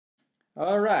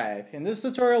Alright, in this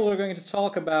tutorial we're going to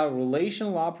talk about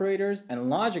relational operators and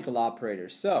logical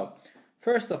operators. So,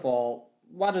 first of all,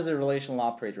 what is a relational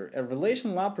operator? A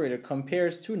relational operator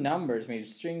compares two numbers, maybe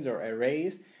strings or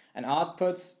arrays, and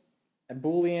outputs a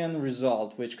Boolean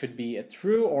result, which could be a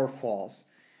true or false.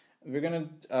 We're going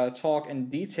to talk in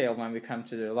detail when we come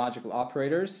to the logical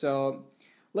operators. So,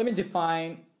 let me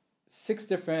define 6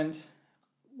 different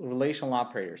relational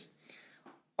operators.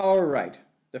 Alright,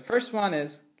 the first one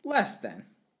is less than,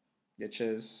 which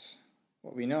is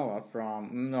what we know of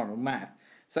from normal math.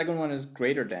 Second one is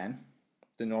greater than,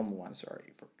 the normal one,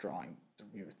 sorry for drawing the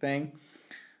weird thing.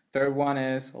 Third one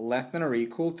is less than or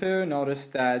equal to. Notice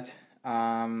that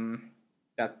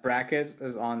that bracket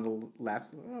is on the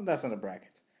left. Well, that's not a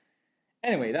bracket.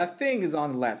 Anyway, that thing is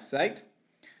on the left side.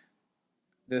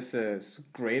 This is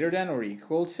greater than or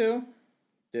equal to.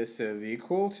 This is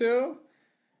equal to.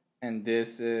 And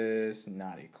this is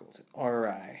not equal to.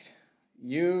 Alright.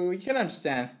 You can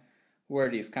understand where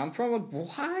these come from, but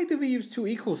why do we use two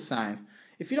equal sign?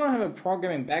 If you don't have a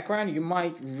programming background, you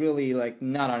might really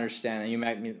not understand and you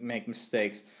might make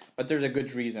mistakes, but there's a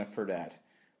good reason for that.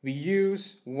 We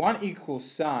use one equal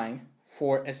sign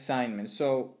for assignment.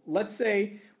 So let's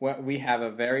say we have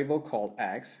a variable called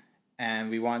x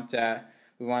and we want to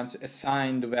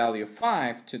assign the value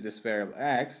 5 to this variable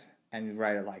x, and we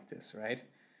write it like this, right?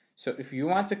 So if you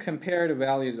want to compare the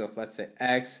values of, let's say,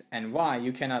 x and y,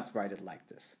 you cannot write it like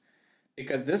this.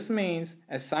 Because this means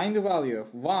assign the value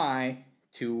of y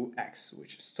to x,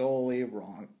 which is totally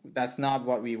wrong. That's not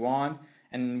what we want,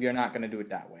 and we're not going to do it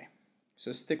that way.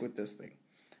 So stick with this thing.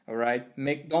 Alright?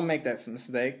 Don't make that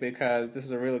mistake, because this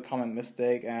is a really common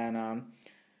mistake, and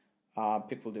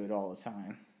people do it all the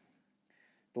time.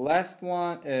 The last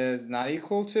one is not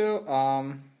equal to.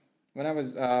 When I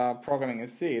was programming in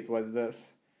C, it was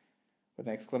this. With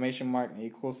an exclamation mark and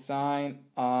equal sign.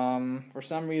 For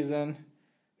some reason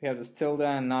we have this tilde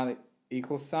and not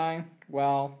equal sign.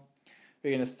 Well,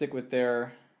 we're gonna stick with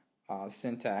their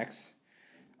syntax.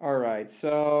 Alright,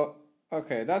 so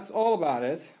okay, that's all about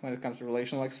it when it comes to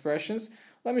relational expressions.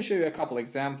 Let me show you a couple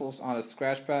examples on a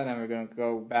scratchpad, and we're gonna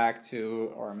go back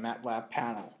to our Matlab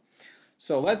panel.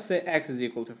 So let's say x is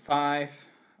equal to 5,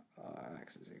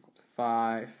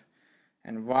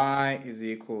 and y is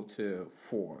equal to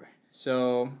 4.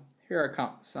 So here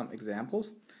are some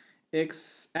examples.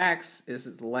 X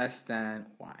is less than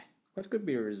y. What could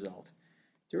be the result?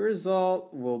 The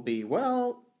result will be,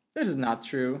 well, it is not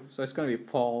true, so it's going to be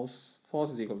false.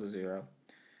 False is equal to 0.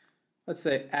 Let's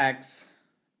say x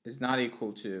is not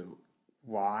equal to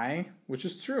y, which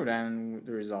is true, then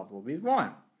the result will be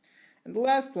 1. And the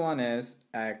last one is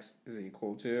x is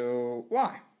equal to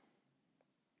y.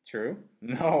 True?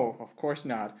 No, of course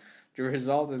not. The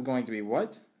result is going to be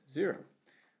what? 0.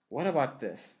 What about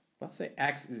this? Let's say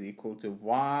x is equal to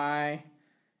y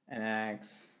and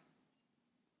x.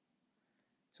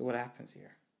 So what happens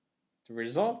here? The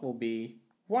result will be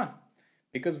 1.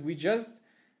 Because we just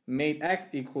made x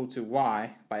equal to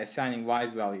y by assigning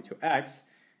y's value to x,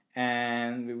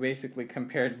 and we basically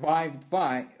compared y with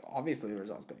y. Obviously the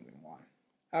result is going to be 1.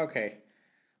 Okay.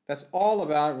 That's all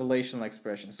about relational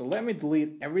expressions. So let me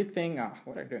delete everything.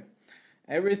 What are you doing?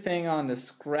 Everything on the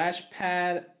scratch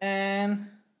pad and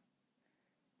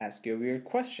ask you a weird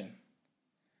question.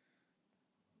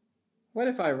 What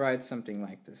if I write something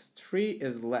like this? 3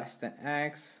 is less than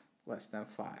x, less than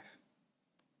 5.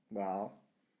 Well,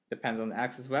 depends on the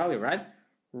x's value, right?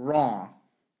 Wrong.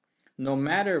 No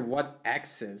matter what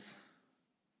x is,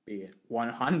 be it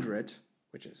 100,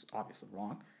 which is obviously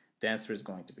wrong, the answer is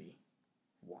going to be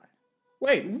 1.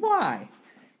 Wait, why?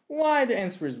 Why the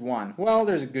answer is 1? Well,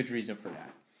 there's a good reason for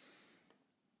that.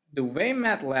 The way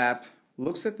Matlab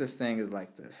looks at this thing is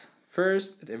like this.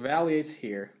 First, it evaluates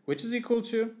here, which is equal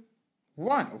to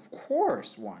 1. Of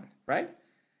course, 1, right?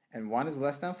 And 1 is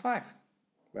less than 5.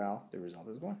 Well, the result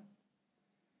is 1.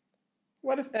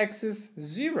 What if x is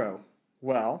 0?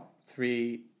 Well,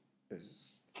 3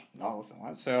 is not less than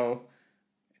 1, so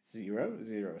it's 0.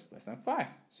 0 is less than 5.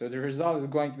 So the result is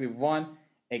going to be 1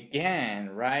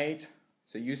 again, right?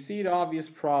 So you see the obvious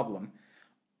problem.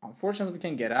 Unfortunately, we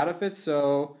can't get out of it,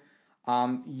 so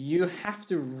you have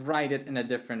to write it in a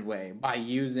different way by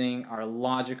using our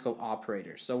logical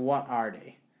operators. So what are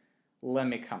they? Let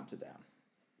me come to them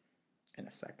in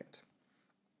a second.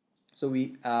 So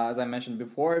we, as I mentioned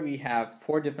before, we have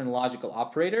 4 different logical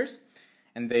operators,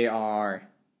 and they are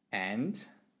AND,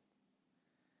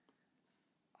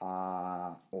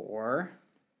 or,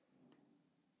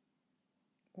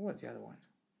 what's the other one?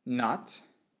 Not,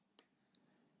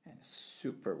 and a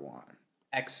super one,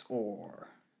 XOR,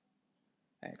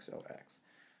 XOX.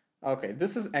 Okay,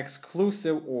 this is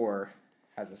exclusive OR.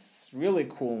 has a really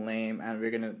cool name, and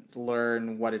we're going to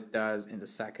learn what it does in a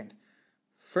second.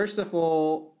 First of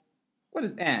all, what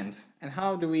is AND, and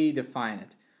how do we define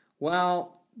it?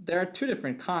 Well, there are two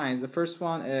different kinds. The first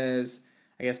one is,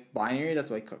 I guess, binary. That's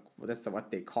what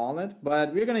they call it.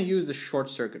 But we're going to use the short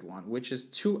circuit one, which is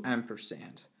 2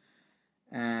 ampersand.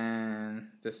 And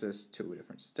this is two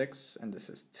different sticks, and this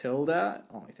is tilde,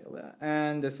 only tilde,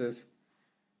 and this is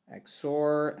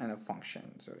XOR and a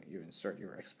function. So you insert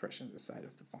your expression inside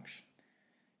of the function.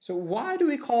 So why do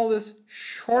we call this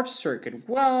short circuit?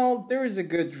 Well, there is a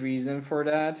good reason for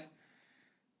that.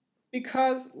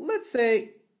 Because let's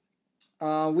say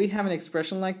we have an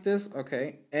expression like this,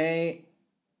 okay, A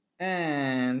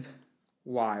and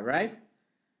Y, right?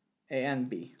 A and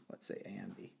B, let's say A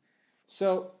and B.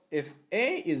 So if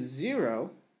A is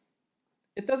 0,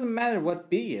 it doesn't matter what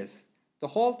B is. The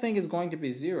whole thing is going to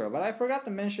be 0. But I forgot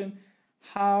to mention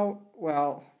how,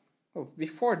 well,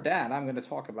 before that, I'm going to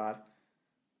talk about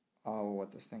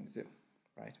what these things do,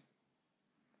 right?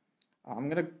 I'm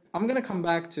gonna come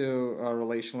back to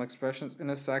relational expressions in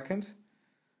a second.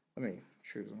 Let me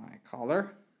choose my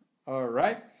color. All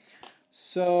right.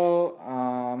 So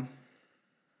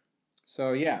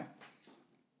yeah.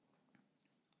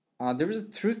 There is a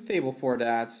truth table for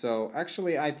that. So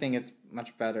actually, I think it's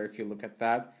much better if you look at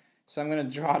that. So I'm gonna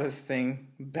draw this thing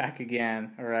back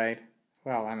again. All right.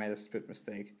 Well, I made a split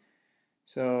mistake.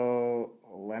 So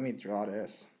let me draw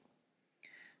this.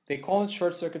 They call it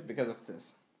short circuit because of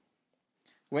this.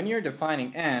 When you're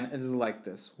defining n, it is like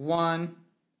this. 1,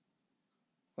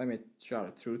 let me draw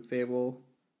a truth table,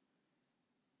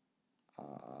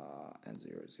 and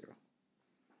 0, 0.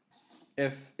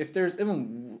 If there's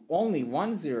even only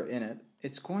 1 0 in it,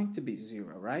 it's going to be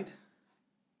 0, right?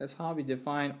 That's how we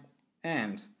define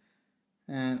and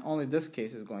only this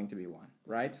case is going to be 1,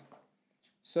 right?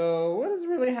 So what is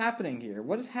really happening here?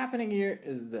 What is happening here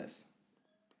is this.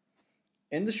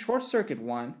 In the short circuit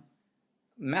one,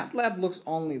 Matlab looks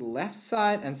only left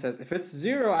side and says if it's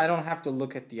 0, I don't have to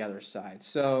look at the other side.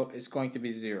 So it's going to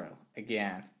be 0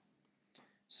 again.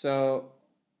 So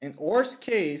in OR's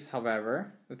case,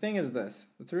 however, the thing is this.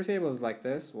 The truth table is like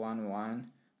this. 1,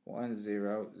 1, 1,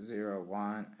 0, 0,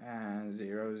 1, and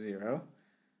 0, 0.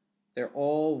 They're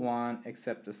all 1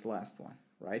 except this last one,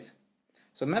 right?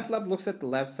 So Matlab looks at the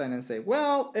left side and say,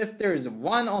 well, if there's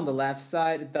 1 on the left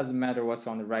side, it doesn't matter what's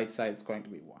on the right side, it's going to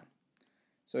be 1.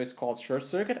 So it's called short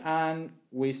circuit, and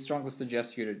we strongly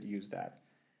suggest you to use that.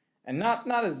 And not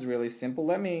as really simple.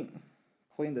 Let me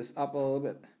clean this up a little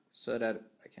bit so that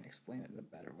I can explain it in a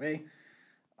better way.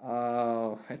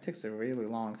 It takes a really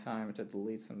long time to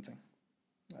delete something.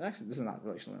 Actually, this is not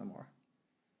relational anymore.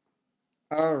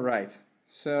 Alright,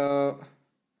 so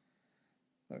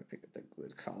let me pick up the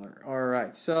good color.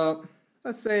 Alright, so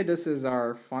let's say this is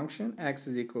our function. X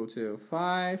is equal to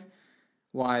 5.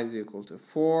 Y is equal to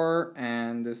 4,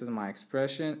 and this is my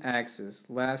expression, x is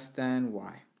less than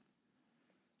y.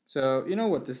 So you know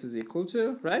what this is equal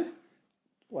to, right?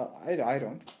 Well, I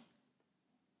don't.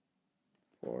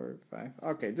 4, 5.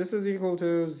 Okay, this is equal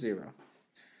to 0.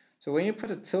 So when you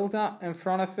put a tilde in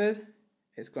front of it,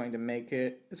 it's going to make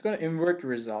it, it's going to invert the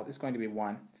result. It's going to be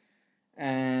 1.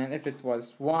 And if it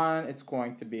was 1, it's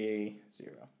going to be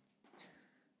 0.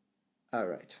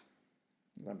 Alright,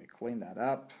 let me clean that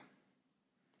up.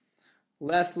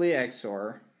 Lastly,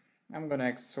 XOR. I'm going to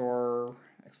explain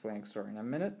XOR in a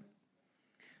minute.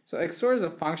 So XOR is a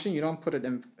function. You don't put it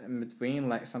in between,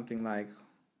 like something like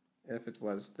if it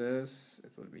was this,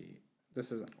 it would be,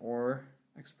 this is an OR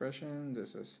expression,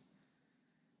 this is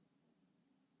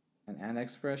an AND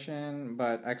expression,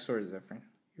 but XOR is different.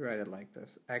 You write it like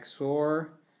this. XOR,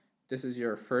 this is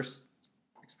your first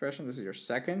expression, this is your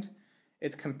second.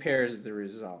 It compares the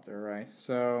result, alright?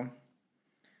 So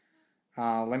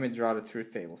let me draw the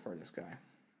truth table for this guy.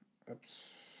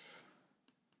 Oops.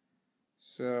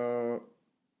 So,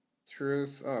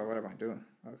 truth, oh, what am I doing?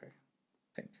 Okay,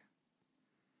 think.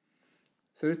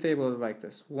 Truth table is like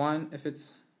this. 1, if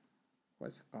it's,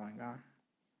 what's going on?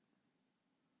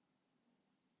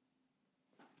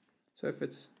 So if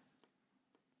it's,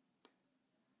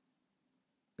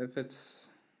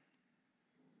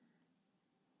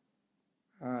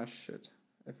 shit.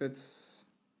 If it's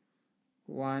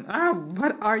 1,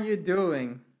 what are you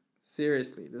doing?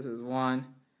 Seriously, this is 1,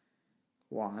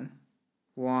 1,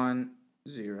 1,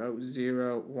 0,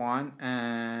 0, 1,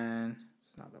 and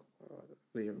it's not the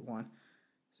weird 1,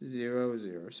 0,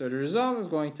 0. So the result is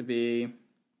going to be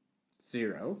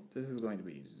 0. This is going to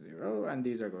be 0, and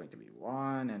these are going to be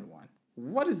 1 and 1.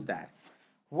 What is that?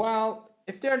 Well,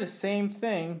 if they're the same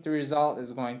thing, the result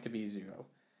is going to be 0.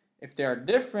 If they are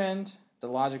different, the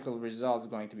logical result is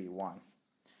going to be 1.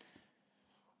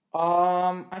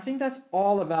 I think that's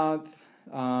all about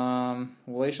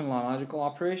relational and logical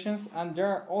operations, and there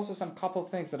are also some couple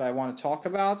things that I want to talk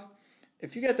about.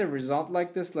 If you get the result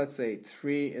like this, let's say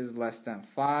 3 is less than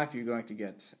 5, you're going to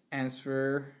get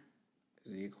answer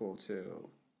is equal to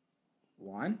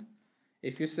 1.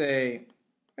 If you say,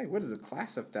 wait, what is the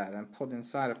class of that? And put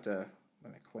inside of the,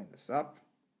 let me clean this up.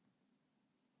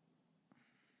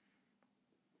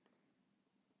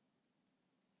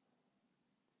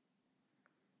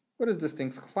 What is this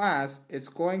thing's class? It's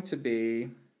going to be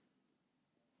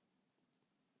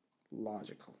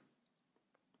logical.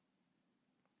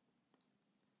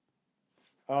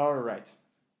 All right.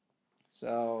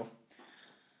 So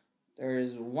there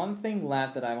is one thing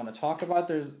left that I want to talk about.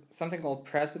 There's something called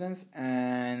precedence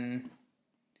and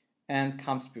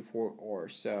comes before or.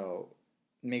 So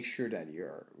make sure that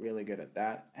you're really good at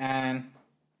that. And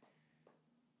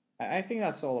I think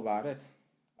that's all about it.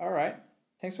 All right.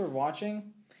 Thanks for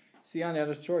watching. See you on the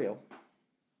other tutorial.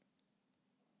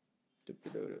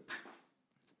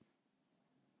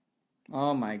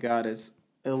 Oh my god, it's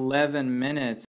 11 minutes.